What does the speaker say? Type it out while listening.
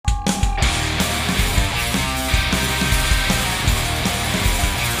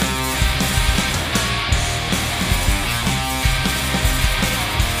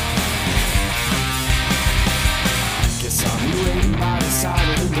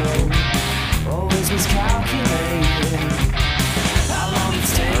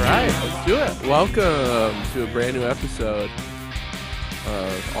Welcome to a brand new episode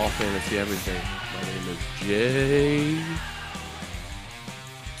of All Fantasy Everything. My name is Jay.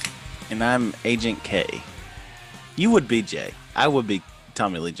 And I'm Agent K. You would be Jay. I would be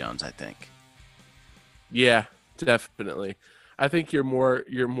Tommy Lee Jones, I think. Yeah, definitely. I think you're more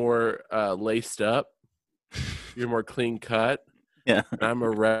laced up. You're more clean cut. Yeah. I'm a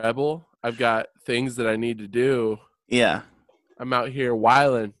rebel. I've got things that I need to do. Yeah. I'm out here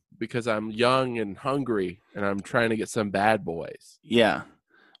wilding because I'm young and hungry, and I'm trying to get some bad boys. Yeah.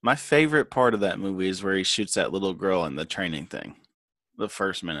 My favorite part of that movie is where he shoots that little girl in the training thing. The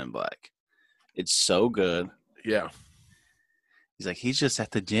first Men in Black. It's so good. Yeah. He's like, he's just at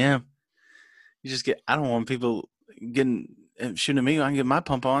the gym. I don't want people shooting at me. I can get my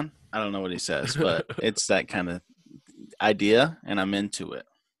pump on. I don't know what he says, but it's that kind of idea, and I'm into it.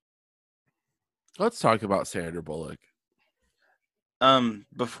 Let's talk about Sandra Bullock.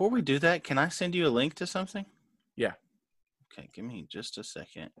 Before we do that, can I send you a link to something? Yeah. Okay, give me just a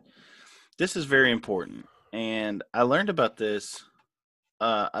second. This is very important, and I learned about this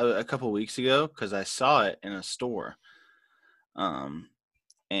a couple weeks ago because I saw it in a store. And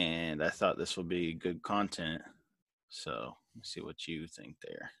I thought this would be good content. So let's see what you think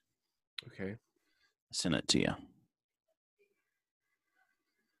there. Okay. I'll send it to you.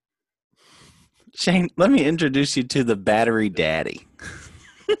 Shane, let me introduce you to the Battery Daddy.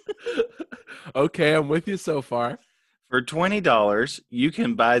 Okay, I'm with you so far. For $20, you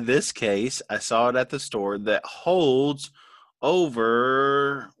can buy this case. I saw it at the store that holds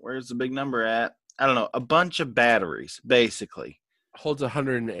over, where's the big number at? I don't know, a bunch of batteries, basically. Holds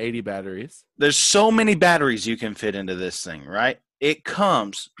 180 batteries. There's so many batteries you can fit into this thing, right? It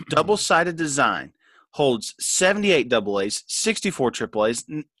comes double-sided design, holds 78 AA's, 64 AA's,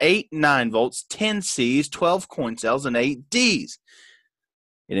 8 9 volts, 10 C's, 12 coin cells, and 8 D's.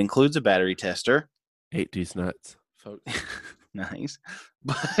 It includes a battery tester. 8 D's nuts, folks. Nice.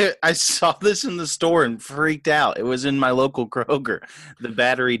 But I saw this in the store and freaked out. It was in my local Kroger, the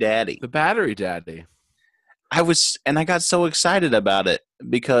Battery Daddy. The Battery Daddy. I got so excited about it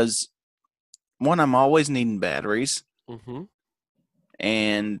because, one, I'm always needing batteries. Mm-hmm.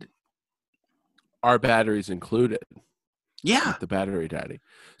 And our batteries included. Yeah. The Battery Daddy.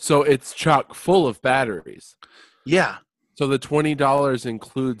 So it's chock full of batteries. Yeah. So the $20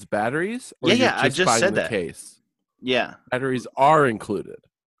 includes batteries? Or Yeah, I just said that. Case? Yeah. Batteries are included.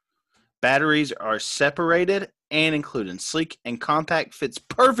 Batteries are separated and included. Sleek and compact, fits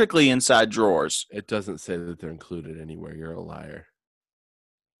perfectly inside drawers. It doesn't say that they're included anywhere. You're a liar.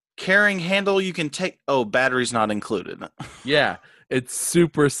 Carrying handle you can take. Oh, batteries not included. Yeah, it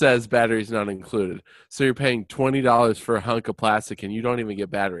super says batteries not included. So you're paying $20 for a hunk of plastic and you don't even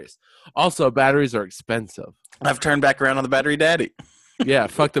get batteries. Also, batteries are expensive. I've turned back around on the Battery Daddy. Yeah,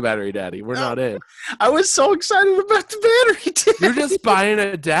 fuck the Battery Daddy. We're not in. I was so excited about the Battery Daddy. You're just buying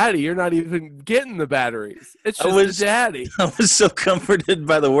a daddy. You're not even getting the batteries. It's just a daddy. I was so comforted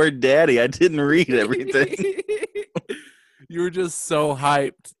by the word daddy. I didn't read everything. You were just so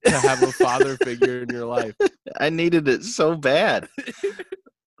hyped to have a father figure in your life. I needed it so bad.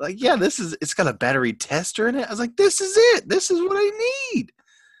 Like, yeah, it's got a battery tester in it. I was like, this is it. This is what I need.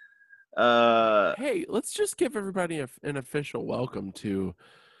 Hey, let's just give everybody an official welcome to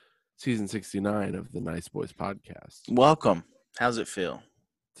season 69 of the Nice Boys podcast. Welcome. How's it feel?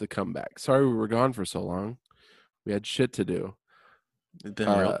 It's a comeback. Sorry we were gone for so long. We had shit to do. It's been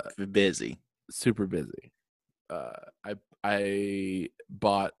real busy. Super busy. I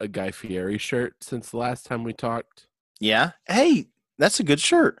bought a Guy Fieri shirt since the last time we talked. Yeah? Hey, that's a good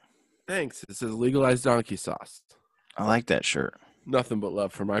shirt. Thanks. It says legalized donkey sauce. I like that shirt. Nothing but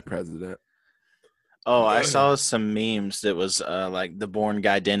love for my president. Oh, I saw some memes that was like the Born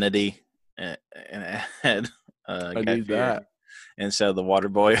Guy identity, and it had I Guy need Fieri. that. And so the water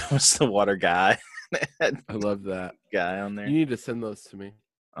boy was the water guy. I love that guy on there. You need to send those to me.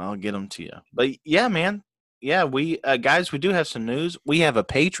 I'll get them to you. But yeah, man. Yeah, we guys, we do have some news. We have a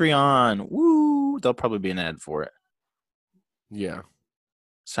Patreon. Woo! There'll probably be an ad for it. Yeah.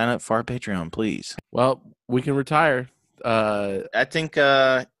 Sign up for our Patreon, please. Well, we can retire. I think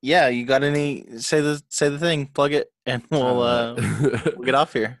yeah, you got any say the thing, plug it, and we'll get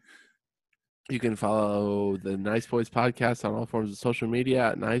off here. You can follow the Nice Boys Podcast on all forms of social media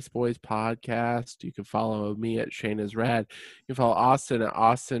at Nice Boys Podcast. You can follow me at Shane is Rad. You can follow Austin at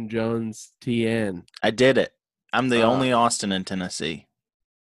Austin Jones TN. I did it. I'm the only Austin in Tennessee.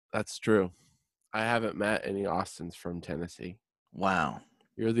 That's true. I haven't met any Austins from Tennessee. Wow.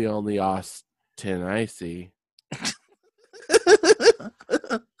 You're the only Austin I see.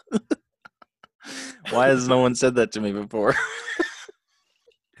 Why has no one said that to me before?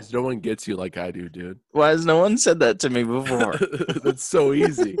 Because because no one gets you like I do, dude. Why has no one said that to me before? That's so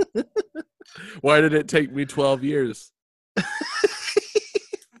easy. Why did it take me 12 years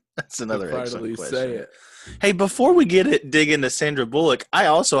That's to another finally excellent say question. it? Hey, before we dig into Sandra Bullock, I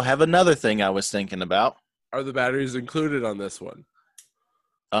also have another thing I was thinking about. Are the batteries included on this one?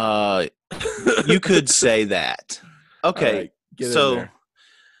 You could say that. Okay, All right, get in so there.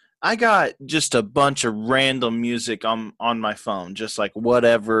 I got just a bunch of random music on my phone, just like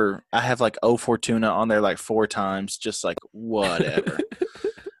whatever. I have like O Fortuna on there like 4 times, just like whatever.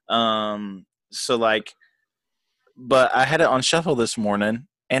 So like, but I had it on shuffle this morning,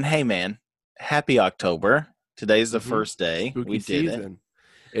 and hey, man, happy October! Today's the first day. Spooky We did it. season.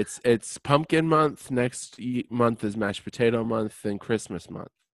 It's pumpkin month. Next month is mashed potato month, and Christmas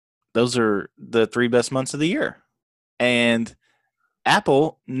month. Those are the 3 best months of the year, and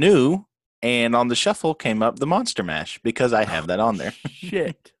Apple knew, and on the shuffle came up the Monster Mash because I have that on there.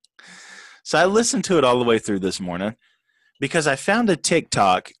 Shit. So I listened to it all the way through this morning because I found a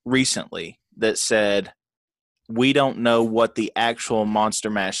TikTok recently that said, we don't know what the actual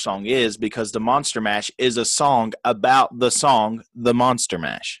Monster Mash song is because the Monster Mash is a song about the song, The Monster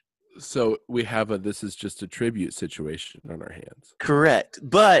Mash. So we have this is just a tribute situation on our hands. Correct.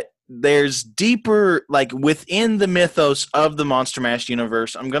 But there's deeper, like within the mythos of the Monster Mash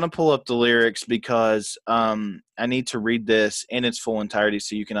universe. I'm going to pull up the lyrics because I need to read this in its full entirety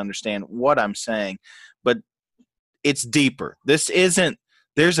so you can understand what I'm saying. But it's deeper. There's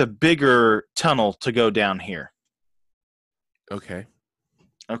a bigger tunnel to go down here. Okay.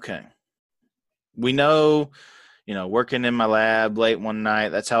 We know, working in my lab late one night,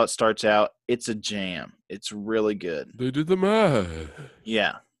 that's how it starts out. It's a jam. It's really good. They did the math.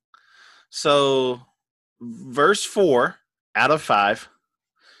 Yeah. So, verse 4 out of 5,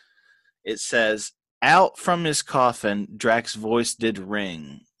 it says, out from his coffin, Drax's voice did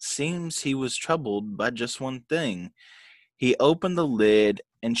ring. Seems he was troubled by just one thing. He opened the lid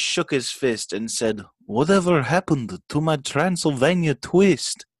and shook his fist and said, whatever happened to my Transylvania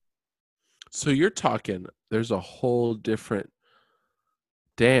twist? So you're talking, there's a whole different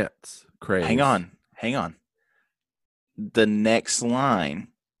dance craze. Hang on. The next line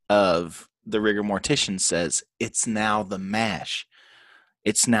of the rigor mortician says, it's now the mash.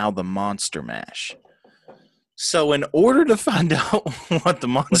 It's now the Monster Mash. So in order to find out what the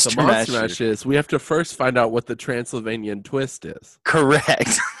Monster Mash is, we have to first find out what the Transylvanian twist is.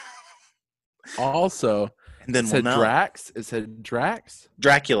 Correct. Also, and then it said we'll know. Drax. It said Drax?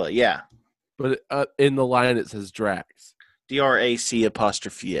 Dracula, yeah. But in the line it says Drax.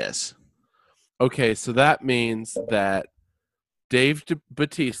 DRAC''S. Okay, so that means that Dave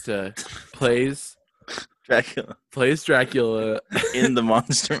Bautista plays Dracula in the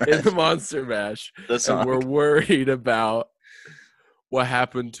Monster Mash. In the Monster Mash. And we're worried about what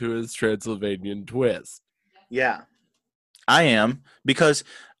happened to his Transylvanian twist. Yeah. I am, because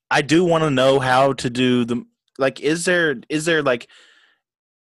I do want to know how to do the, like, is there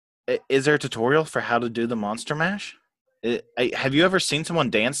a tutorial for how to do the Monster Mash? Have you ever seen someone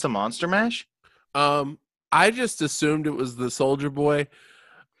dance the Monster Mash? I just assumed it was the Soldier Boy,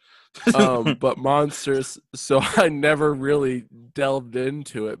 but monsters. So I never really delved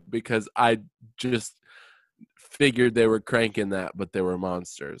into it because I just figured they were cranking that, but they were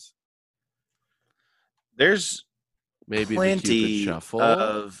monsters. There's maybe plenty the Cupid Shuffle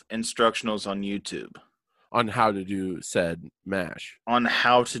of instructionals on YouTube on how to do said mash, on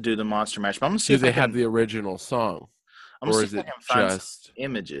how to do the Monster Mash. But I'm gonna see if they have the original song, or is it just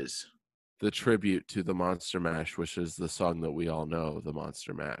images? The tribute to the Monster Mash, which is the song that we all know, the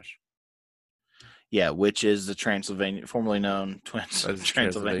Monster Mash. Yeah, which is the Transylvania, formerly known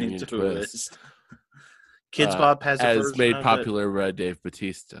Transylvanian twist. Kids Bop has a version made popular by Dave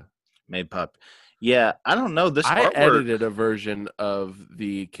Bautista. Made pop. Yeah, I don't know. I edited a version of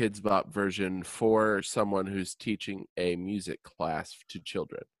the Kids Bop version for someone who's teaching a music class to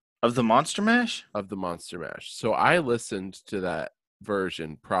children. Of the Monster Mash? Of the Monster Mash. So I listened to that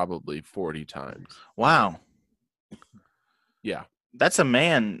version probably 40 times. Wow. Yeah. That's a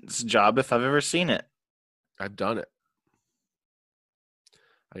man's job if I've ever seen it. I've done it.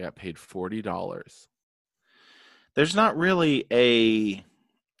 I got paid $40. There's not really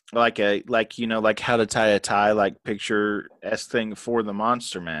like how to tie a tie, like picture-esque thing for the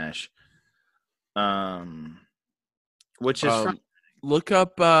Monster Mash. Which is look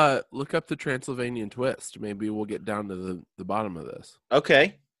up the Transylvanian twist. Maybe we'll get down to the bottom of this.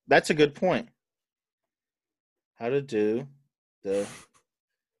 Okay. That's a good point. How to do the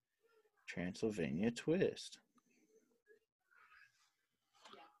Transylvania twist.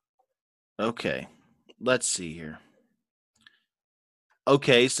 Okay. Let's see here.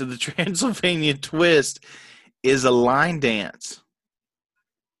 Okay, so the Transylvania Twist is a line dance.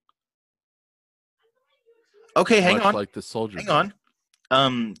 Okay, hang Much on. like the soldier. Hang on.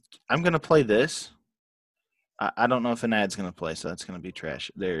 I'm going to play this. I don't know if an ad's going to play, so that's going to be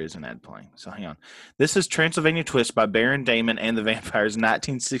trash. There is an ad playing, so hang on. This is Transylvania Twist by Baron Damon and the Vampires,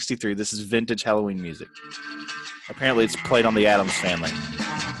 1963. This is vintage Halloween music. Apparently, it's played on the Addams Family.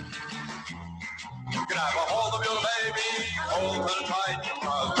 You can have a hold of your baby, hold her tight,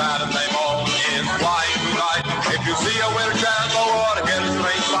 cause bad and name all is flying tonight. If you see a winter chance, go on and get a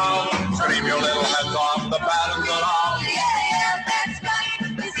straight sound. Scream your little heads off, the battle's around. Yeah, that's right.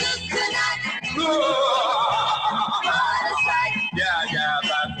 This is tonight. What a sight. Yeah,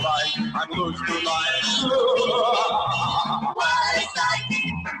 that's right. I'm loose tonight. What a sight.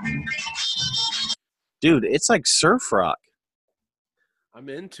 Dude, it's like surf rock. I'm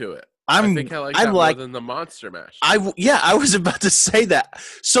into it. I think I like that more than the Monster Mash. I was about to say that.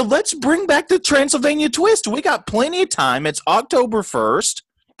 So let's bring back the Transylvania Twist. We got plenty of time. It's October 1st.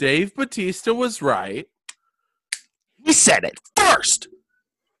 Dave Bautista was right. He said it first.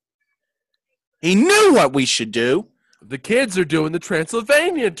 He knew what we should do. The kids are doing the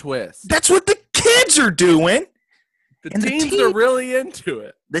Transylvania Twist. That's what the kids are doing. The And teens are really into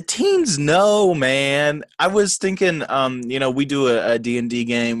it. The teens know, man. I was thinking, we do a D&D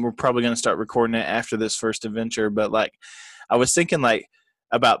game. We're probably going to start recording it after this first adventure. But, I was thinking,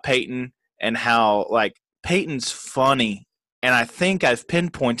 about Peyton and how, Peyton's funny. And I think I've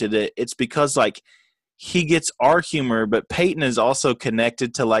pinpointed it. It's because, he gets our humor, but Peyton is also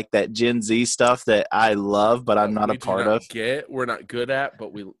connected to, that Gen Z stuff that I love, but I'm not a part of. We're not good at,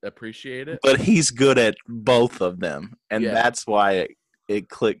 but we appreciate it. But he's good at both of them. And Yeah. that's why it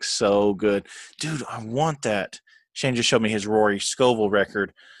clicks so good. Dude, I want that. Shane just showed me his Rory Scovel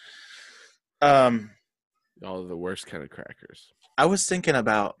record. All of the worst kind of crackers. I was thinking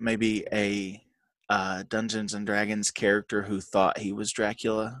about maybe a Dungeons and Dragons character who thought he was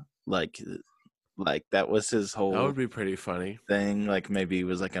Dracula. Like that was his whole That would be pretty funny. thing. Maybe he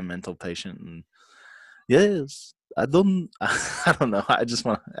was a mental patient. And yes, I don't know.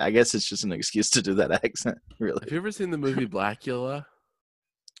 I guess it's just an excuse to do that accent. Really. Have you ever seen the movie Blackula?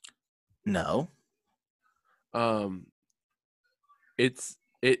 No. It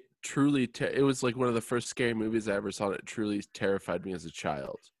truly it was one of the first scary movies I ever saw, and it truly terrified me as a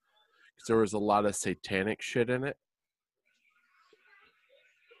child because there was a lot of satanic shit in it.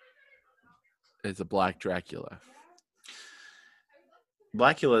 It's a black Dracula.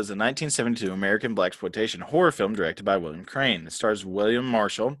 Blackula is a 1972 American blaxploitation horror film directed by William Crane. It stars William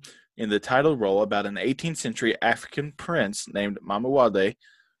Marshall in the title role about an 18th century African prince named Mamawade,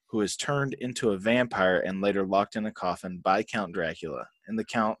 who is turned into a vampire and later locked in a coffin by Count Dracula in the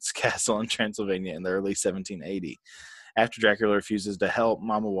Count's castle in Transylvania in the early 1780. After Dracula refuses to help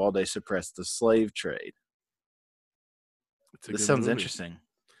Mamawade suppress the slave trade. This sounds interesting.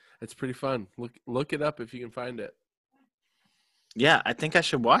 It's pretty fun. Look it up if you can find it. Yeah, I think I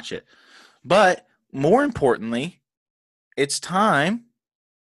should watch it. But more importantly, it's time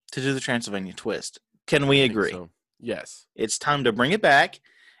to do the Transylvania Twist. Can we agree? So. Yes. It's time to bring it back.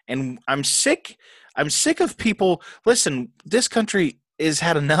 And I'm sick of people. Listen, this country has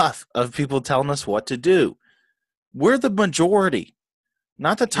had enough of people telling us what to do. We're the majority,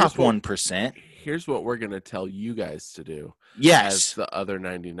 not the top 1%. Here's what we're going to tell you guys to do. Yes. As the other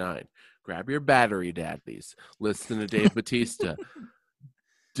 99. Grab your battery daddies. Listen to Dave Bautista.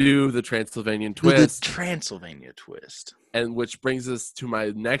 Do the Transylvanian Twist. The Transylvania Twist. And which brings us to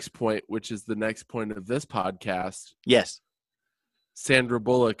my next point, which is the next point of this podcast. Yes. Sandra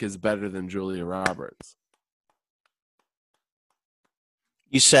Bullock is better than Julia Roberts.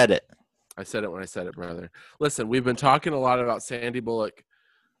 You said it. I said it when I said it, brother. Listen, we've been talking a lot about Sandy Bullock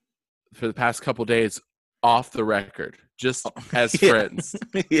for the past couple days off the record, just as friends.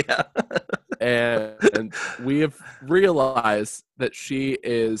 Yeah. And we have realized that she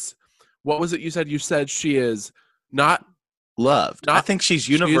is, what was it you said? You said she is not loved. I think she's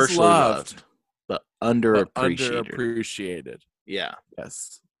universally loved, but underappreciated. Underappreciated. Yeah.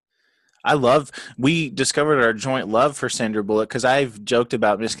 Yes. We discovered our joint love for Sandra Bullock because I've joked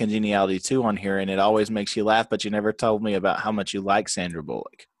about Miss Congeniality 2 on here, and it always makes you laugh, but you never told me about how much you like Sandra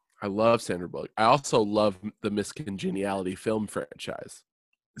Bullock. I love Sandra Bullock. I also love the Miss Congeniality film franchise.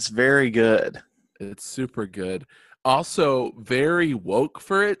 It's very good. It's super good. Also very woke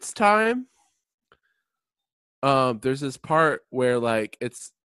for its time. There's this part where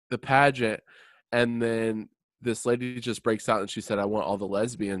it's the pageant, and then this lady just breaks out and she said, I want all the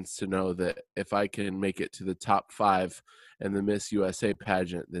lesbians to know that if I can make it to the top 5 in the Miss USA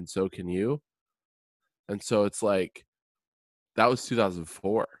pageant, then so can you. And so it's That was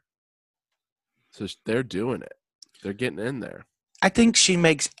 2004. So they're doing it. They're getting in there. I think she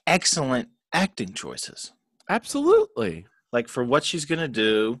makes excellent acting choices. Absolutely. Like for what she's gonna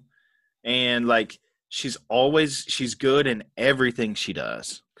do, and like she's good in everything she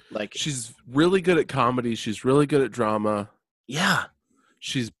does. Like She's really good at comedy. She's really good at drama. yeah,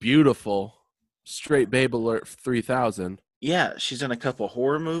 She's beautiful. Straight babe alert 3000. yeah, she's in a couple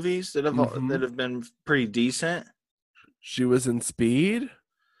horror movies that have been pretty decent. She was in Speed.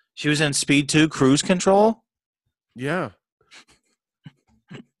 She was in Speed 2 Cruise Control. Yeah.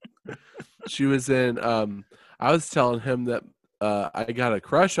 She was in I was telling him that I got a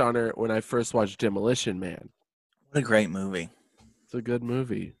crush on her when I first watched Demolition Man. What a great movie. It's a good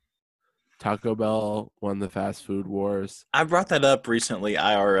movie. Taco Bell won the fast food wars. I brought that up recently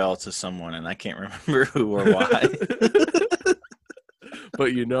IRL to someone, and I can't remember who or why. But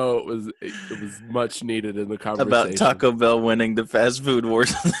it was much needed in the conversation. About Taco Bell winning the fast food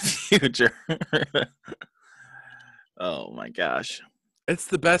wars of the future. Oh, my gosh. It's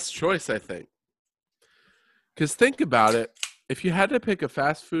the best choice, I think. Because think about it. If you had to pick a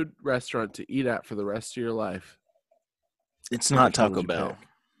fast food restaurant to eat at for the rest of your life, it's not which one Taco would you Bell. pick?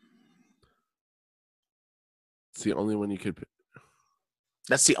 It's the only one you could pick.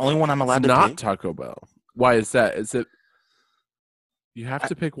 That's the only one I'm allowed It's to not pick? Taco Bell. Why is that? Is it? You have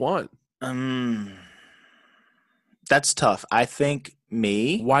to pick one. That's tough. I think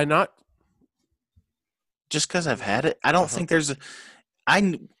me, Why not? just because I've had it, I don't think there's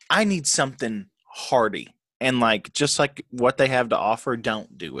I need something hearty. And like just like what they have to offer,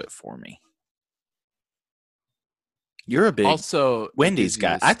 don't do it for me. You're a big Also, Wendy's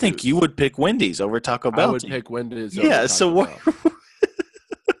guy. I think you would pick Wendy's over Taco Bell. I would team. pick Wendy's. Yeah, over so Taco what? Bell.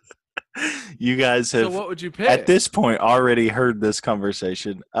 You guys So have what would you pick? at this point already heard this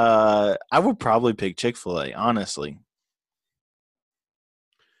conversation. I would probably pick Chick-fil-A, honestly.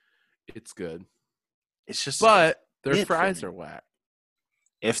 It's good, It's just but their it for fries me. are whack.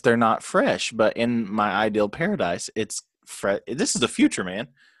 If they're not fresh, but in my ideal paradise, it's fresh. This is the future, man.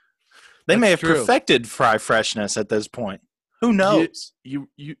 They may have That's true. perfected fry freshness at this point. Who knows? You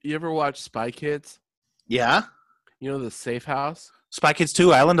ever watch Spy Kids? Yeah. You know the Safe House? Spy Kids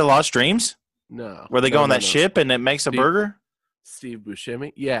 2, Island of Lost Dreams? No. Where they go No, on no, that no. ship and it makes a Steve- burger? Steve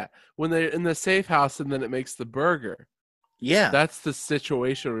Buscemi? Yeah. When they're in the safe house and then it makes the burger. Yeah. That's the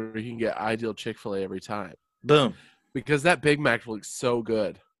situation where you can get ideal Chick-fil-A every time. Boom. Because that Big Mac looks so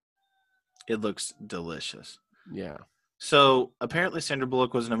good. It looks delicious. Yeah. So apparently Sandra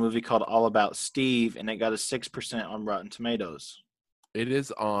Bullock was in a movie called All About Steve, and it got a 6% on Rotten Tomatoes. It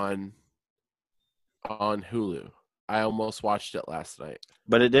is on Hulu. I almost watched it last night.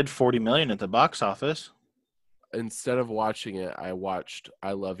 But it did $40 million at the box office. Instead of watching it, I watched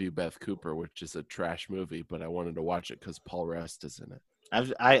I Love You, Beth Cooper, which is a trash movie, but I wanted to watch it because Paul Rest is in it.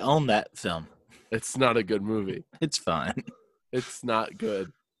 I own that film. It's not a good movie. It's fine. It's not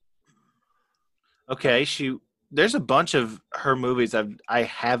good. Okay, there's a bunch of her movies I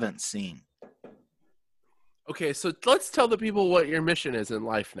haven't seen. Okay, so let's tell the people what your mission is in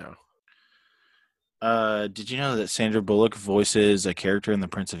life now. Did you know that Sandra Bullock voices a character in The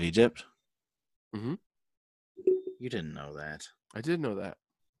Prince of Egypt? Mhm. You didn't know that. I did know that.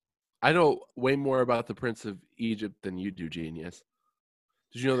 I know way more about the Prince of Egypt than you do, genius.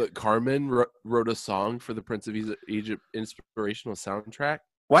 Did you know that Carmen wrote a song for the Prince of Egypt inspirational soundtrack?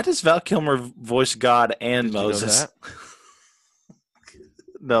 Why does Val Kilmer voice God and Did you know Moses? that?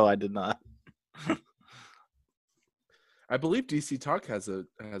 No, I did not. I believe DC Talk has a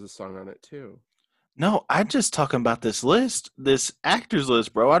song on it too. No, I'm just talking about this list, this actors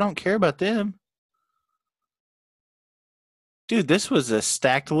list, bro. I don't care about them. Dude, this was a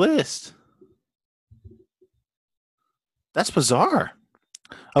stacked list. That's bizarre.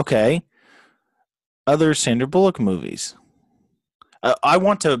 Okay. Other Sandra Bullock movies. I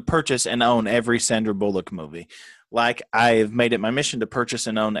want to purchase and own every Sandra Bullock movie. Like, I've made it my mission to purchase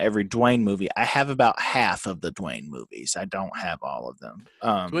and own every Dwayne movie. I have about half of the Dwayne movies. I don't have all of them.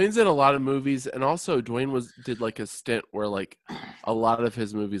 Dwayne's in a lot of movies, and also Dwayne did like a stint where like a lot of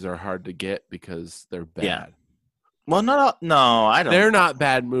his movies are hard to get because they're bad. Yeah. Well, no, I don't. They're not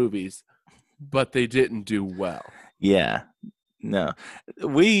bad movies, but they didn't do well. Yeah. No.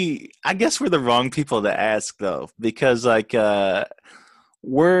 I guess we're the wrong people to ask, though, because like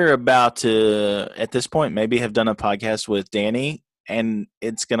we're about to, at this point, maybe have done a podcast with Danny, and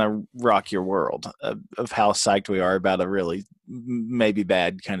it's going to rock your world of how psyched we are about a really maybe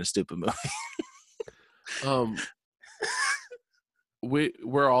bad kind of stupid movie.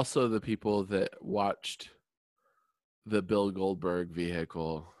 We're also the people that watched the Bill Goldberg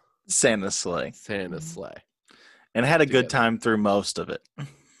vehicle Santa's Sleigh. Santa's Sleigh. and had a good together. time through most of it.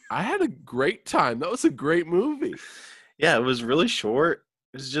 I had a great time. That was a great movie. Yeah, it was really short.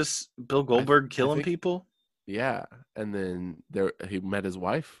 It was just Bill Goldberg killing think- people. Yeah, and then he met his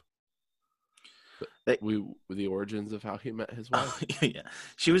wife. The origins of how he met his wife. Yeah,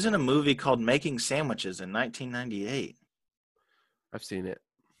 she was in a movie called Making Sandwiches in 1998. I've seen it.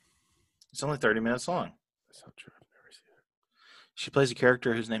 It's only 30 minutes long. That's not true. I've never seen it. She plays a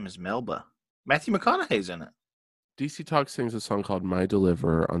character whose name is Melba. Matthew McConaughey's in it. DC Talk sings a song called "My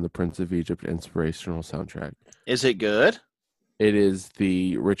Deliverer" on the Prince of Egypt inspirational soundtrack. Is it good? It is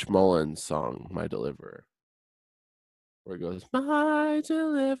the Rich Mullins song, "My Deliverer," where it goes, "My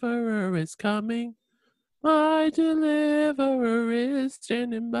deliverer is coming. My deliverer is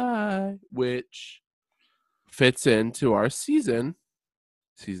standing by," which fits into our season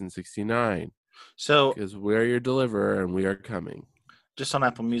 69. So, Because we're your deliverer and we are coming. just on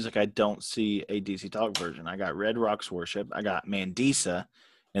Apple Music, I don't see a DC Talk version. I got Red Rocks Worship, I got Mandisa,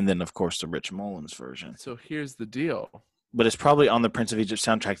 and then, of course, the Rich Mullins version. So here's the deal. But it's probably on the Prince of Egypt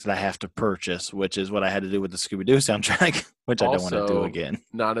soundtrack that I have to purchase, which is what I had to do with the Scooby-Doo soundtrack, which I don't want to do again.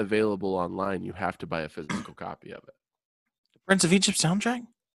 Not available online. You have to buy a physical copy of it. Prince of Egypt soundtrack?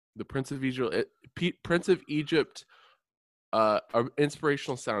 The Prince of Egypt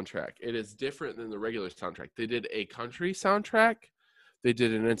inspirational soundtrack. It is different than the regular soundtrack. They did a country soundtrack. They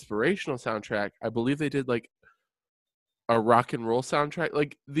did an inspirational soundtrack. I believe they did like a rock and roll soundtrack.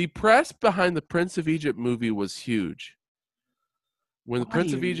 Like the press behind the Prince of Egypt movie was huge. When the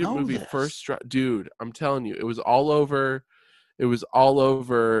Prince of Egypt movie first dropped, dude, I'm telling you, it was all over. It was all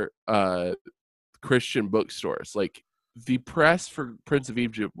over Christian bookstores. Like the press for Prince of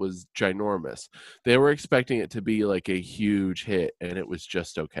Egypt was ginormous. They were expecting it to be like a huge hit, and it was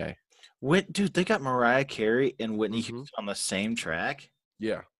just okay. Dude, they got Mariah Carey and Whitney Houston on the same track?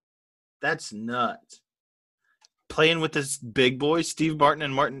 Yeah. That's nuts. Playing with this big boy, Steve Martin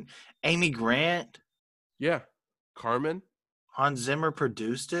and Martin. Amy Grant. Yeah. Carmen. Hans Zimmer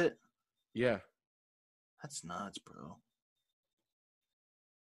produced it. Yeah. That's nuts, bro.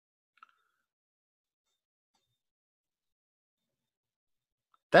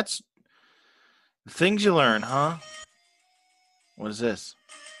 That's things you learn, huh? What is this?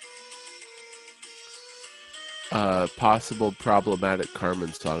 Possible problematic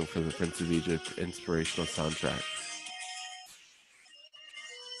Carmen song for the Prince of Egypt inspirational soundtrack.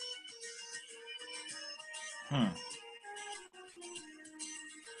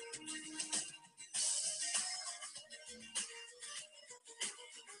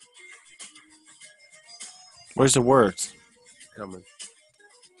 Where's the words? Coming.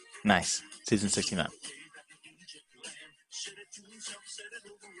 Nice. Season 69.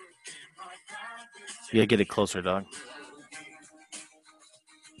 You gotta get it closer, dog.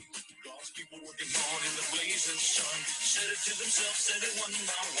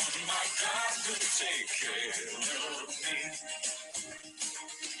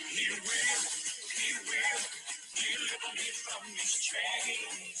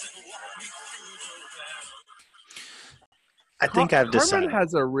 I think I've decided. Carmen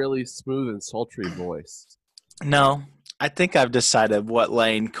has a really smooth and sultry voice. No, I think I've decided what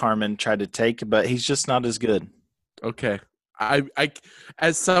lane Carmen tried to take, but he's just not as good. Okay. I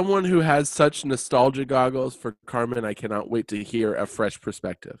as someone who has such nostalgia goggles for Carmen, I cannot wait to hear a fresh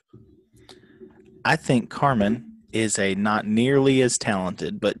perspective. I think Carmen is a not nearly as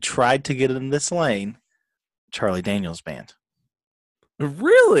talented, but tried to get in this lane, Charlie Daniels band.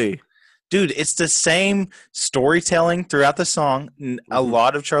 Really? Dude, it's the same storytelling throughout the song. A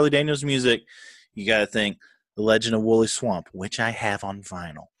lot of Charlie Daniels music, you got to think The Legend of Woolly Swamp, which I have on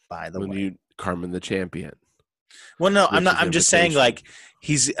vinyl, by the way. Carmen the Champion. Well, no, I'm not. I'm just saying, like,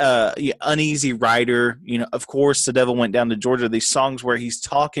 he's Uneasy Rider. You know, of course, The Devil Went Down to Georgia. These songs where he's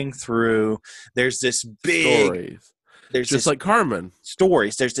talking through. There's this big stories. There's just like Carmen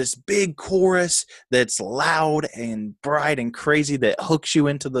stories. There's this big chorus that's loud and bright and crazy that hooks you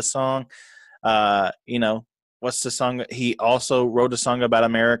into the song. You know, what's the song? He also wrote a song about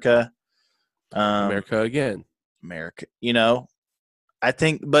America. America Again. America. You know. I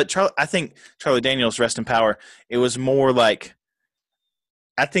think Charlie Daniels, rest in power. It was more like,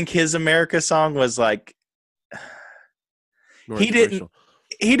 I think his America song was like, he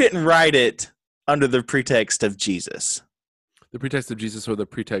didn't write it under the pretext of Jesus. The pretext of Jesus, or the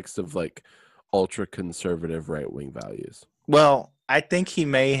pretext of like ultra conservative right wing values. Well, I think he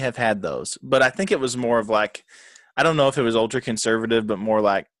may have had those, but I think it was more of like, I don't know if it was ultra conservative, but more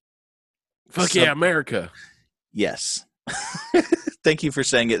like, fuck yeah, America. Yes. Thank you for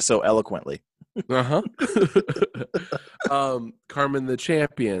saying it so eloquently. Uh-huh. Carmen the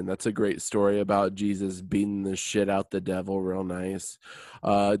Champion. That's a great story about Jesus beating the shit out the devil real nice.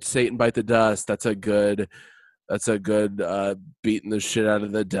 Satan Bite the Dust. That's a good beating the shit out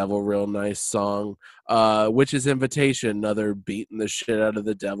of the devil real nice song. Witch's Invitation, another beating the shit out of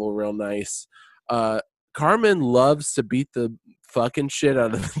the devil real nice. Carmen loves to beat the fucking shit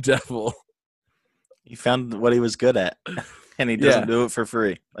out of the devil. He found what he was good at, and he doesn't do it for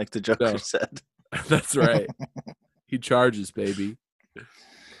free, like the Joker said. That's right. He charges, baby.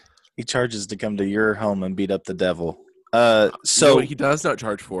 He charges to come to your home and beat up the devil. So You know what he does not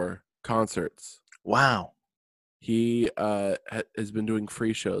charge for? Concerts. Wow. He has been doing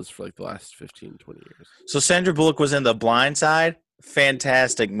free shows for like the last 15, 20 years. So Sandra Bullock was in The Blind Side.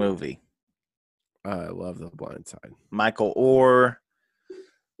 Fantastic movie. I love The Blind Side. Michael Orr.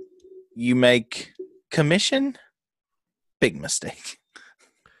 You make commission? Big mistake.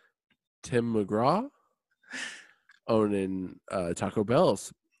 Tim McGraw owning Taco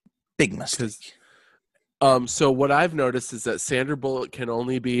Bell's. Big mistake. So what I've noticed is that Sandra Bullock can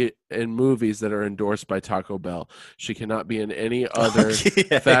only be in movies that are endorsed by Taco Bell. She cannot be in any other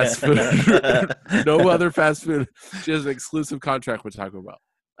fast food. No other fast food. She has an exclusive contract with Taco Bell.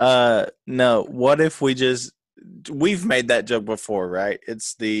 No. What if we've made that joke before, right?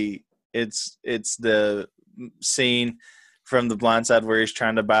 It's the scene from The Blind Side where he's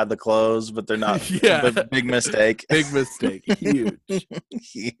trying to buy the clothes, but they're not. Yeah. But big mistake. Big mistake. Huge.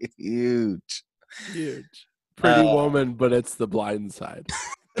 Huge. Pretty Woman, but it's The Blind Side.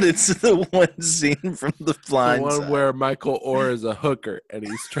 It's the one scene from The Blind Side. The one where Michael Orr is a hooker and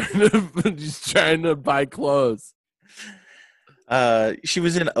he's trying to buy clothes. She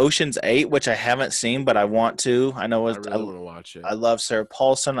was in Ocean's 8, which I haven't seen, but I want to. I know. I really want to watch it. I love Sarah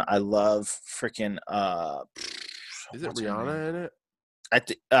Paulson. I love freaking. Is it Rihanna in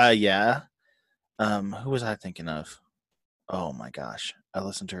it? Yeah. Who was I thinking of? Oh my gosh, I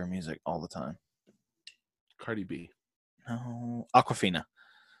listen to her music all the time. Cardi B. No, Aquafina.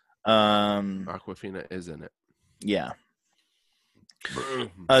 Aquafina is in it. Yeah.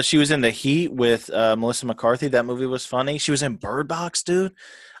 She was in The Heat with Melissa McCarthy. That movie was funny. She was in Bird Box, dude.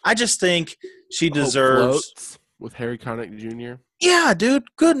 I just think she deserves. With Harry Connick Jr. Yeah, dude.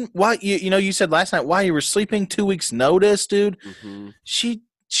 Good. Why you said last night why you were sleeping 2 weeks notice, dude. Mm-hmm.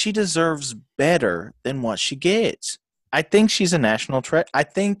 She deserves better than what she gets. I think she's a national threat. I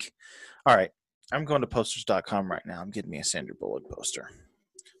think. All right, I'm going to posters.com right now. I'm getting me a Sandra Bullock poster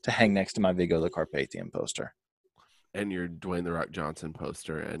to hang next to my Viggo the Carpathian poster. And your Dwayne The Rock Johnson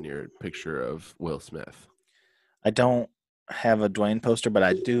poster and your picture of Will Smith. I don't have a Dwayne poster, but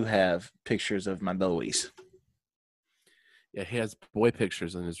I do have pictures of my Bowies. Yeah, he has boy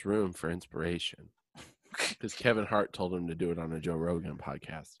pictures in his room for inspiration. Because Kevin Hart told him to do it on a Joe Rogan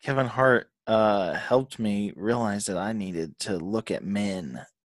podcast. Kevin Hart helped me realize that I needed to look at men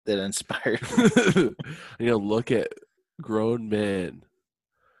that inspired me. Look at grown men.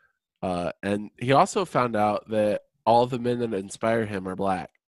 And he also found out that all the men that inspire him are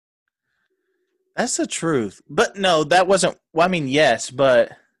black. That's the truth. But no, that wasn't. Well, I mean, yes,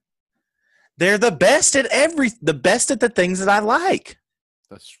 but they're the best at the best at the things that I like.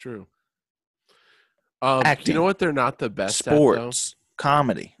 That's true. Acting. You know what they're not the best sports, at,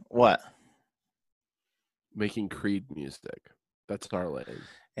 comedy. What? Making Creed music. That's our lane.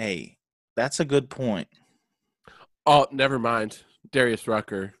 Hey, that's a good point. Oh, never mind. Darius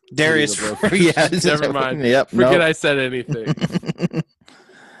Rucker. Yeah. Never mind. Yep. Forget I said anything.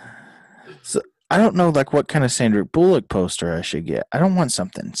 So I don't know, like, what kind of Sandra Bullock poster I should get. I don't want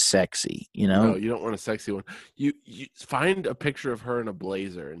something sexy, No, you don't want a sexy one. You find a picture of her in a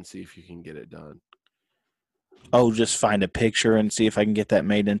blazer and see if you can get it done. Oh, just find a picture and see if I can get that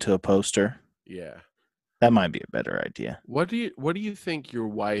made into a poster. Yeah, that might be a better idea. What do you think your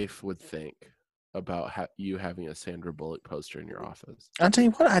wife would think about you having a Sandra Bullock poster in your office? I'll tell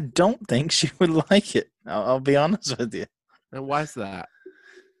you what, I don't think she would like it. I'll be honest with you. And why's that?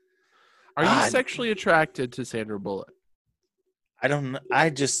 Are you sexually attracted to Sandra Bullock? I don't know. I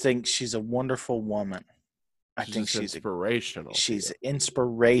just think she's a wonderful woman. I think she's inspirational. She's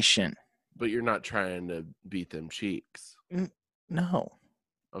inspiration. But you're not trying to beat them cheeks. No.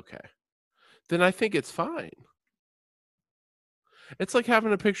 Okay. Then I think it's fine. It's like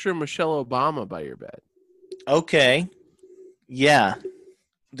having a picture of Michelle Obama by your bed. Okay. Yeah.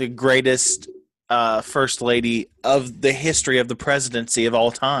 The greatest first lady of the history of the presidency of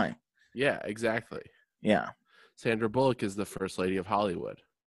all time. Yeah, exactly. Yeah. Sandra Bullock is the first lady of Hollywood.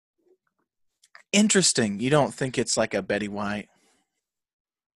 Interesting. You don't think it's like a Betty White?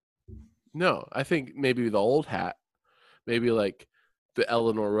 No, I think maybe the old hat. Maybe like the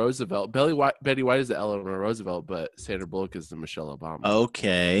Eleanor Roosevelt. Betty White is the Eleanor Roosevelt, but Sandra Bullock is the Michelle Obama.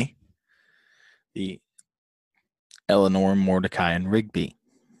 Okay. The Eleanor, Mordecai, and Rigby.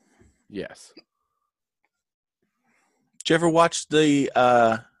 Yes. Did you ever watch the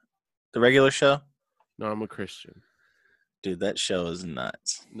regular show? No, I'm a Christian. Dude, that show is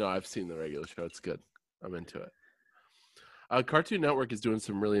nuts. No, I've seen the regular show. It's good. I'm into it. Cartoon Network is doing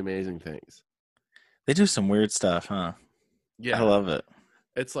some really amazing things. They do some weird stuff, huh? Yeah. I love it.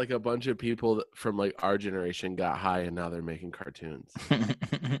 It's like a bunch of people from like our generation got high and now they're making cartoons.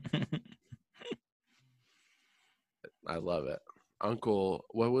 I love it. Uncle,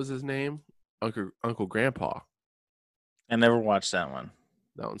 what was his name? Uncle Grandpa. I never watched that one.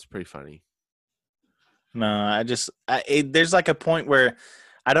 That one's pretty funny. No, there's like a point where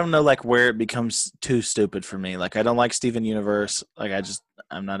I don't know like where it becomes too stupid for me. Like I don't like Steven Universe. Like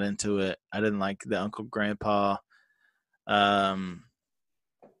I'm not into it. I didn't like the Uncle Grandpa. Well,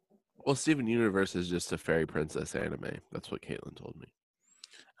 Steven Universe is just a fairy princess anime. That's what Caitlin told me.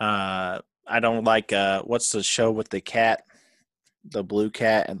 I don't like what's the show with the cat, the blue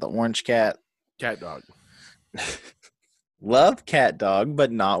cat and the orange cat? Cat Dog. Love Cat Dog,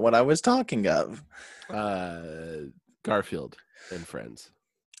 but not what I was talking of. Garfield and Friends.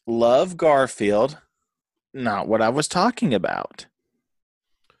 Love Garfield, not what I was talking about.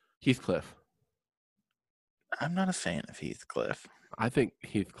 Heathcliff. I'm not a fan of Heathcliff. I think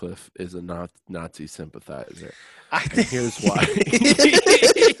Heathcliff is a Nazi sympathizer. I And here's why.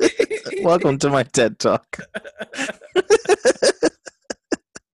 Welcome to my TED Talk.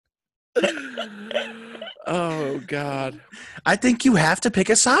 Oh God. I think you have to pick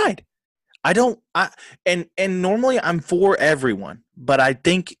a side. And normally I'm for everyone, but I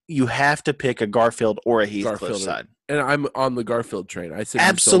think you have to pick a Garfield or a Heathcliff side. And I'm on the Garfield train. I said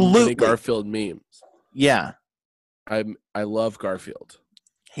Absolutely. so many Garfield memes. Yeah. I love Garfield.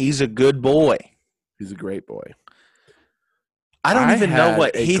 He's a good boy. He's a great boy. I don't even know had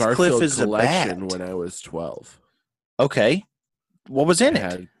what a Heathcliff Garfield is collection about. when I was 12. Okay. What was in I it?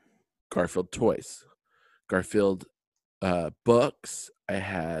 had Garfield toys, Garfield books. I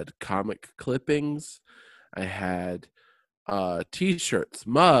had comic clippings. I had T-shirts,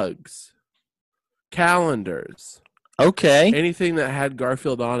 mugs, calendars. Okay. Anything that had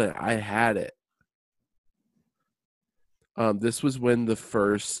Garfield on it, I had it. This was when the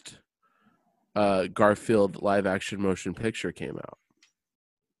first Garfield live-action motion picture came out.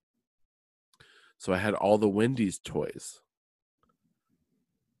 So I had all the Wendy's toys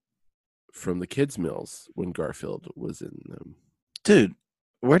from the kids' meals when Garfield was in them. Dude,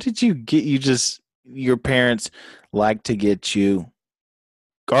 where did you get your parents like to get you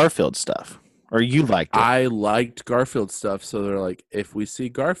Garfield stuff? Or you liked it? I liked Garfield stuff, so they're like, if we see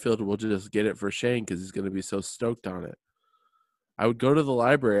Garfield, we'll just get it for Shane because he's going to be so stoked on it. I would go to the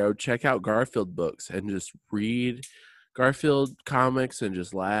library, I would check out Garfield books and just read Garfield comics and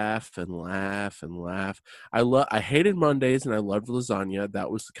just laugh and laugh and laugh. I hated Mondays and I loved lasagna.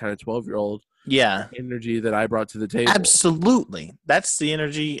 That was the kind of 12-year-old Yeah. energy that I brought to the table. Absolutely. That's the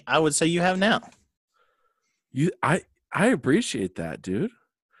energy I would say you have now. I appreciate that, dude.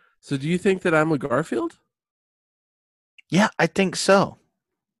 So do you think that I'm a Garfield? Yeah, I think so.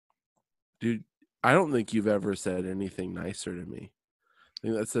 Dude, I don't think you've ever said anything nicer to me. I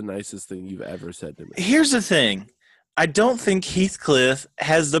think that's the nicest thing you've ever said to me. Here's the thing. I don't think Heathcliff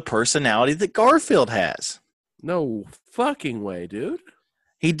has the personality that Garfield has. No fucking way, dude.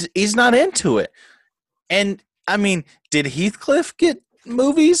 He's not into it. And, I mean, did Heathcliff get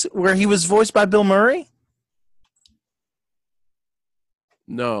movies where he was voiced by Bill Murray?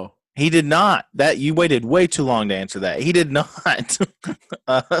 No. He did not. That you waited way too long to answer that. He did not.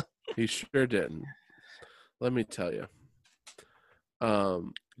 He sure didn't. Let me tell you.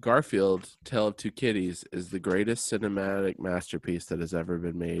 Garfield, Tale of Two Kitties, is the greatest cinematic masterpiece that has ever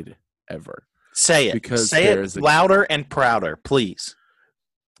been made, ever. Say it. Because Say there it is louder and prouder, please.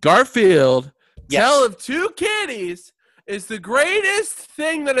 Garfield, Yes. Tale of Two Kitties, is the greatest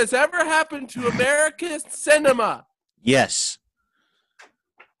thing that has ever happened to America's cinema. Yes.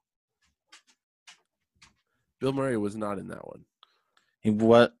 Bill Murray was not in that one.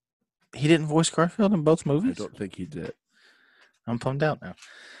 He didn't voice Garfield in both I movies? don't think he did. I'm bummed out now.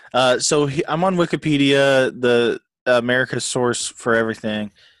 I'm on Wikipedia, the America's source for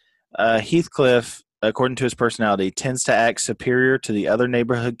everything. Heathcliff, according to his personality, tends to act superior to the other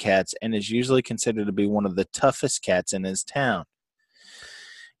neighborhood cats and is usually considered to be one of the toughest cats in his town.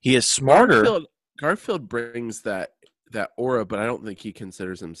 He is smarter. Garfield brings that aura, but I don't think he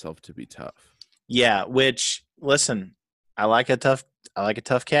considers himself to be tough. Yeah, which listen, I like a tough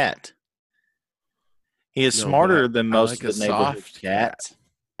cat. He is No, smarter but than I most like of a the neighborhood soft cats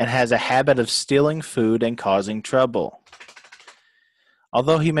and has a habit of stealing food and causing trouble.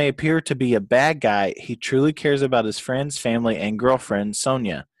 Although he may appear to be a bad guy, he truly cares about his friends, family, and girlfriend,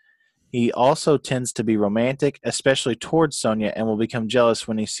 Sonia. He also tends to be romantic, especially towards Sonia, and will become jealous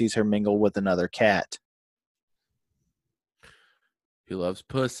when he sees her mingle with another cat. He loves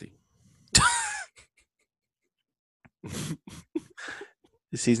pussy.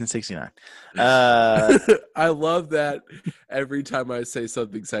 Season 69. I love that every time I say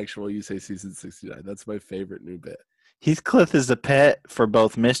something sexual, you say season 69. That's my favorite new bit. Heathcliff is a pet for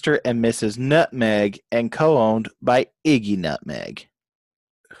both Mr. and Mrs. Nutmeg and co-owned by Iggy Nutmeg.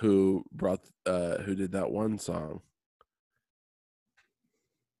 Who did that one song?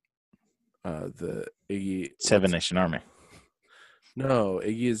 The Iggy Seven Nation Army. No,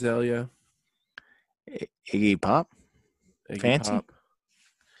 Iggy Azalea. Iggy Pop? Iggy Fancy? Pop.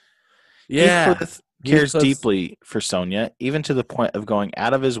 Yeah. Heathcliff cares Heathcliff's- deeply for Sonia, even to the point of going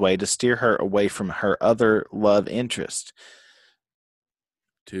out of his way to steer her away from her other love interest.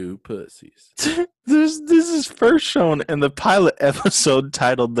 Two pussies. This is first shown in the pilot episode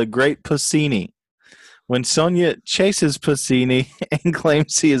titled The Great Puccini, when Sonia chases Puccini and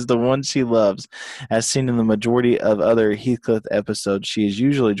claims he is the one she loves. As seen in the majority of other Heathcliff episodes, she is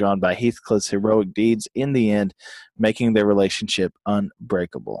usually drawn by Heathcliff's heroic deeds in the end, making their relationship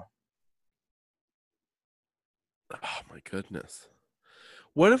unbreakable. Oh my goodness.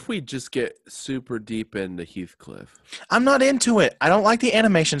 What if we just get super deep into Heathcliff? I'm not into it. I don't like the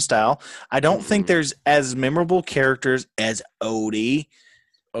animation style. I don't think there's as memorable characters as Odie.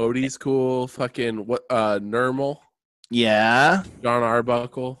 Odie's cool. Fucking what? Nermal. Yeah. John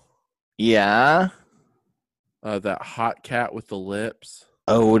Arbuckle. Yeah. That hot cat with the lips.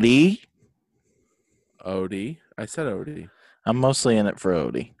 Odie. Odie. I said Odie. I'm mostly in it for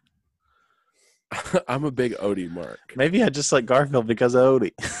Odie. I'm a big Odie mark. Maybe I just like Garfield because of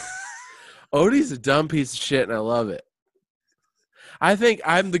Odie. Odie's a dumb piece of shit, and I love it. I think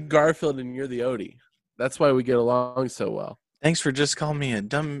I'm the Garfield and you're the Odie. That's why we get along so well. Thanks for just calling me a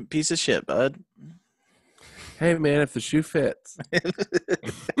dumb piece of shit, bud. Hey, man, if the shoe fits.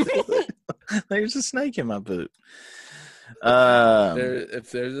 There's a snake in my boot. If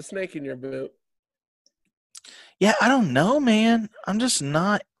there's a snake in your boot. Yeah, I don't know, man. I'm just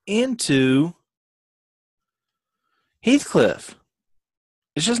not into Heathcliff.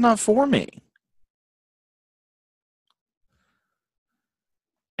 It's just not for me.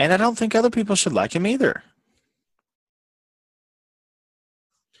 And I don't think other people should like him either.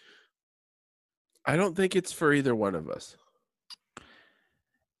 I don't think it's for either one of us.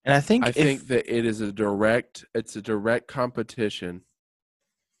 And I think that it is a direct competition.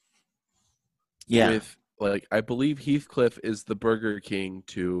 Yeah. With I believe Heathcliff is the Burger King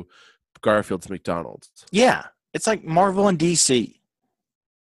to Garfield's McDonald's. Yeah. It's like Marvel and DC.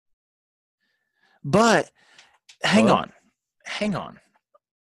 But hang on.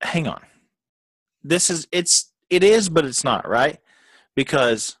 It is, but it's not, right?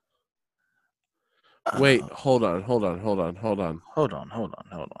 Because wait, hold on.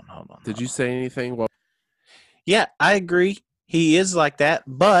 Did you say anything? Well, yeah, I agree. He is like that,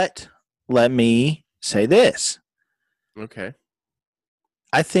 but let me say this. okay.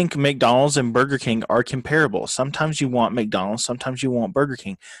 I think McDonald's and Burger King are comparable. Sometimes you want McDonald's, sometimes you want Burger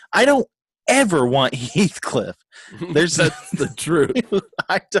King. I don't ever want Heathcliff. That's the truth.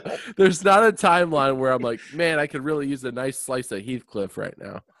 I don't. There's not a timeline where I'm like, man, I could really use a nice slice of Heathcliff right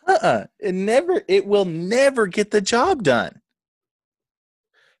now. It will never get the job done.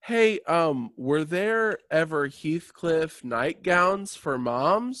 Hey, were there ever Heathcliff nightgowns for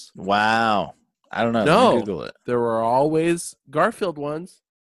moms? Wow. I don't know. No. Let me Google it. There were always Garfield ones.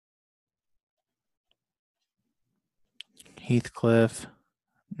 Heathcliff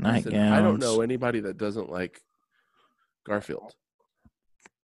nightgowns. Listen, I don't know anybody that doesn't like Garfield.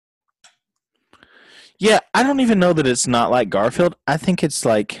 Yeah, I don't even know that it's not like Garfield. I think it's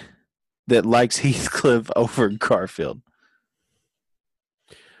like that likes Heathcliff over Garfield.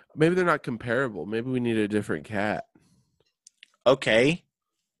 Maybe they're not comparable. Maybe we need a different cat. Okay.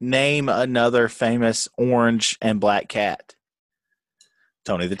 Name another famous orange and black cat.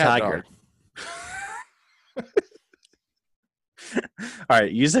 Tony the Cat Tiger. All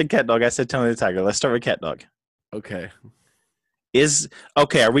right, you said cat dog. I said Tony the Tiger. Let's start with cat dog. Okay.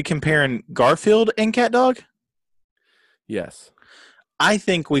 Are we comparing Garfield and cat dog? Yes. I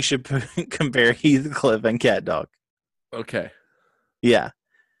think we should compare Heathcliff and cat dog. Okay. Yeah.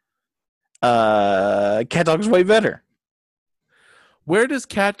 Cat dog's way better. Where does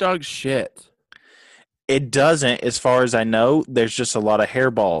cat dog shit? It doesn't, as far as I know. There's just a lot of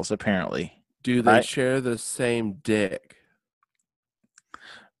hairballs, apparently. Do they Right. share the same dick?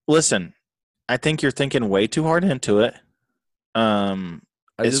 Listen, I think you're thinking way too hard into it. I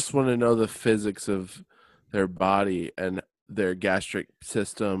It's- just want to know the physics of their body and their gastric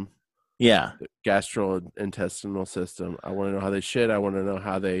system, Yeah. gastrointestinal system. I want to know how they shit. I want to know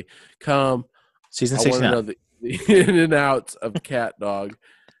how they come. Season I want to 69. know the in and outs of cat dog.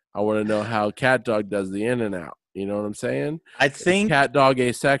 I want to know how cat dog does the in and out. You know what I'm saying? I Is think cat dog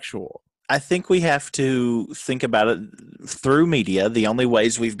asexual? I think we have to think about it through media, the only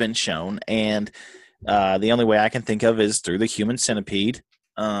ways we've been shown, and the only way I can think of is through the human centipede.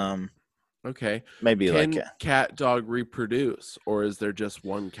 Okay. Maybe Can like cat dog reproduce, or is there just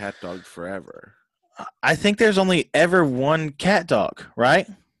one cat dog forever? I think there's only ever one cat dog, right?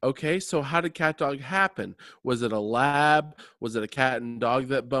 Okay, so how did cat dog happen? Was it a lab? Was it a cat and dog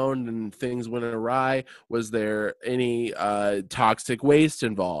that boned and things went awry? Was there any toxic waste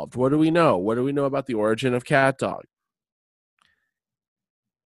involved? What do we know? What do we know about the origin of cat dog?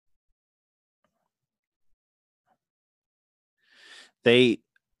 They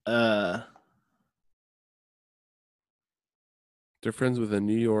They're friends with a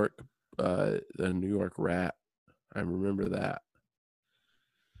New York rat. I remember that.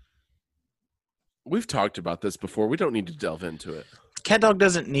 We've talked about this before. We don't need to delve into it. cat dog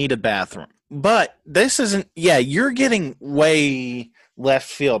doesn't need a bathroom. But this isn't you're getting way left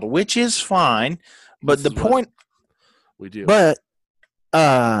field, which is fine. But This the is what point we do. but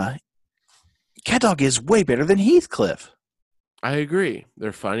cat dog is way better than Heathcliff. I agree.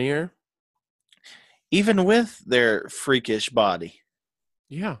 They're funnier. Even with their freakish body.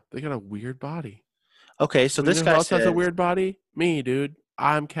 Yeah, they got a weird body. Okay, so You this know who guy else has a says, weird body? Me, dude.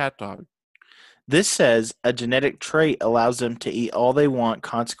 I'm cat dog. this says a genetic trait allows them to eat all they want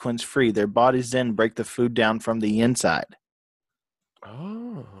consequence free. Their bodies then break the food down from the inside.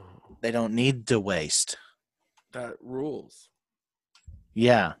 Oh, They don't need to waste. that rules.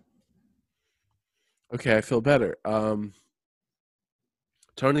 Yeah. Okay, I feel better.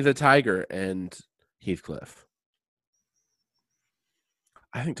 Tony the Tiger and Heathcliff.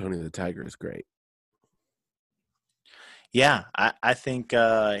 I think Tony the Tiger is great. Yeah, I think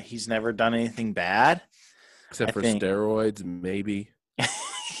he's never done anything bad. Except I for think- steroids, maybe.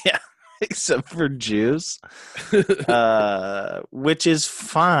 Yeah, except for juice, which is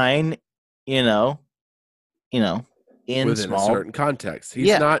fine, in Within small. a certain context. He's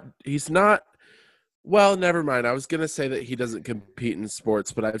Yeah. not well, never mind. I was gonna say that he doesn't compete in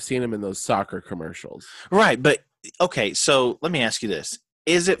sports, but I've seen him in those soccer commercials. Right, but okay, so let me ask you this.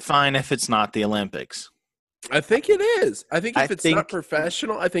 Is it fine if it's not the Olympics? I think it is. I think if I it's think- not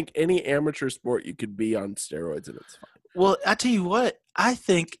professional, I think any amateur sport you could be on steroids and it's fine. Well, I tell you what, I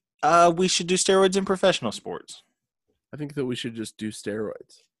think we should do steroids in professional sports. I think that we should just do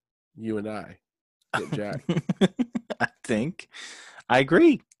steroids. You and I. Get jacked. I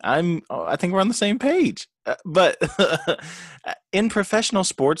agree. I think we're on the same page. But in professional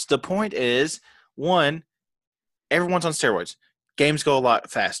sports, the point is, one, everyone's on steroids. Games go a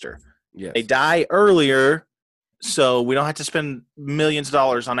lot faster. Yes. They die earlier, so we don't have to spend millions of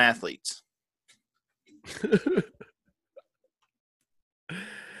dollars on athletes.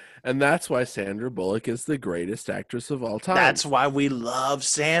 And that's why Sandra Bullock is the greatest actress of all time. That's why we love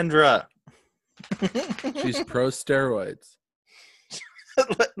Sandra. She's pro steroids.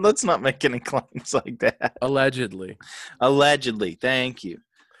 Let's not make any claims like that. Allegedly. Allegedly. Thank you.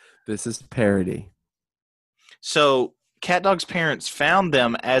 This is parody. So Cat Dog's parents found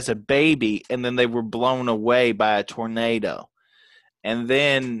them as a baby, and then they were blown away by a tornado. And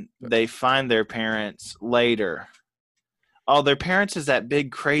then they find their parents later. Oh, their parents is that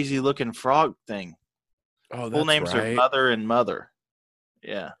big, crazy-looking frog thing. Oh, that's Full names right. are Mother and Mother.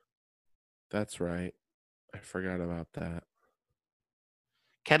 Yeah. That's right. I forgot about that.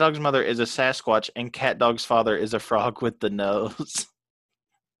 Cat Dog's mother is a Sasquatch, and Cat Dog's father is a frog with the nose.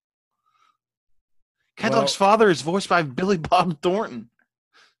 Cat Well- Dog's father is voiced by Billy Bob Thornton.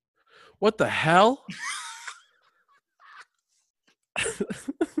 What the hell?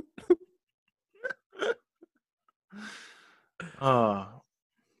 Oh,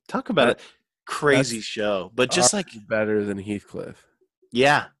 talk about That- a crazy that's show. But just like, better than Heathcliff.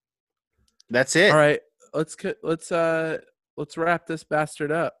 yeah, that's it. All right, let's wrap this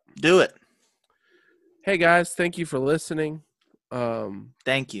bastard up. Do it. Hey guys, thank you for listening.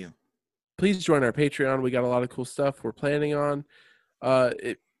 Thank you. Please join our Patreon. We got a lot of cool stuff we're planning on.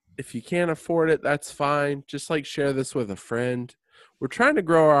 If you can't afford it, that's fine. Just like share this with a friend. We're trying to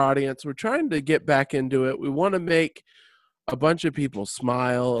grow our audience. We're trying to get back into it. We want to make a bunch of people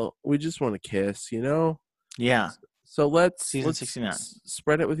smile. We just want to kiss, you know? Yeah. So let's Season 69.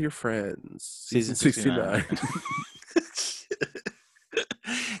 Spread it with your friends. Season 69.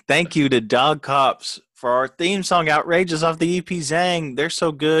 Thank you to Dog Cops for our theme song, Outrageous, off the EP Zang. They're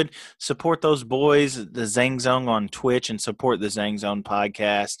so good. Support those boys, the Zang Zone on Twitch, and support the Zang Zone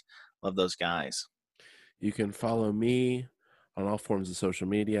podcast. Love those guys. You can follow me on all forms of social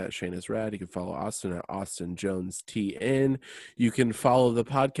media at Shane is Rad. You can follow Austin at Austin Jones TN. You can follow the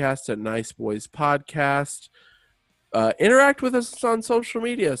podcast at Nice Boys Podcast. Interact with us on social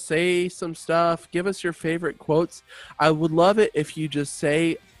media. Say some stuff. Give us your favorite quotes. I would love it if you just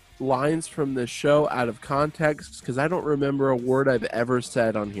say lines from the show out of context, because I don't remember a word I've ever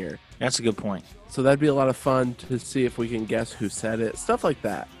said on here. That's a good point. So that'd be a lot of fun to see if we can guess who said it. Stuff like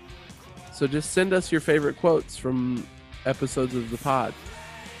that. So just send us your favorite quotes from episodes of the pod.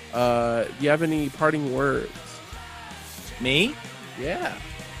 Do you have any parting words? Me? Yeah.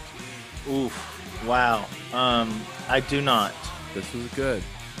 Oof. Wow. I do not. This was good.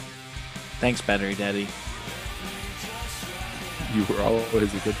 Thanks, Battery Daddy. You were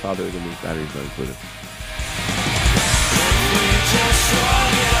always a good father to me. Batteries not included.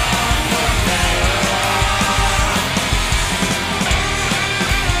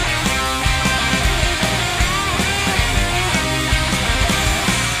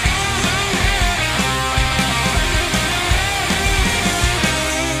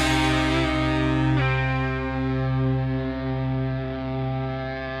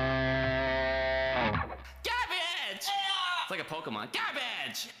 Garbage! It's like a Pokemon.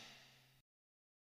 Garbage!